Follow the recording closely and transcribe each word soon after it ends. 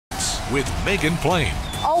with Megan Plain.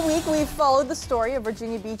 All week, we've followed the story of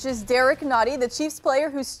Virginia Beach's Derrick Nnadi, the Chiefs player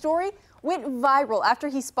whose story went viral after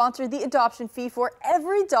he sponsored the adoption fee for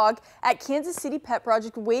every dog at Kansas City Pet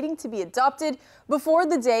Project waiting to be adopted before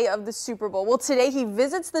the day of the Super Bowl. Well, today he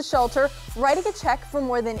visits the shelter, writing a check for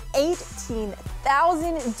more than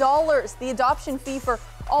 $18,000, the adoption fee for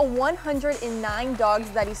all 109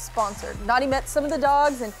 dogs that he sponsored. Nnadi met some of the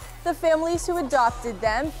dogs and the families who adopted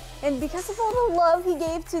them. And because of all the love he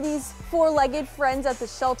gave to these four-legged friends at the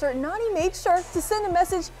shelter, Nnadi made sure to send a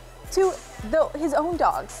message to his own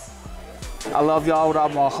dogs. I love y'all with all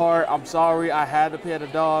my heart. I'm sorry I had to pet a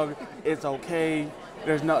dog. It's okay.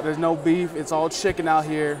 There's no beef. It's all chicken out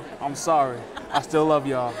here. I'm sorry. I still love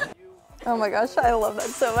y'all. Oh my gosh, I love that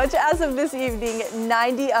so much. As of this evening,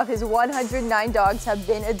 90 of his 109 dogs have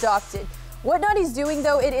been adopted. What Nnadi's doing,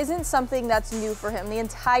 though, it isn't something that's new for him. The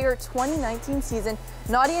entire 2019 season,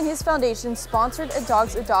 Nnadi and his foundation sponsored a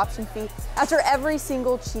dog's adoption fee after every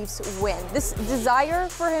single Chiefs win. This desire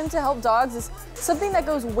for him to help dogs is something that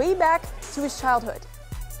goes way back to his childhood.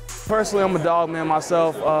 Personally, I'm a dog man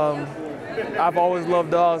myself. I've always loved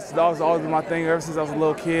dogs. Dogs have always been my thing ever since I was a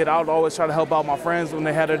little kid. I would always try to help out my friends when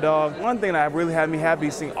they had their dog. One thing that really had me happy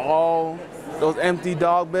is seeing all those empty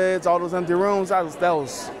dog beds, all those empty rooms. That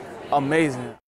was amazing.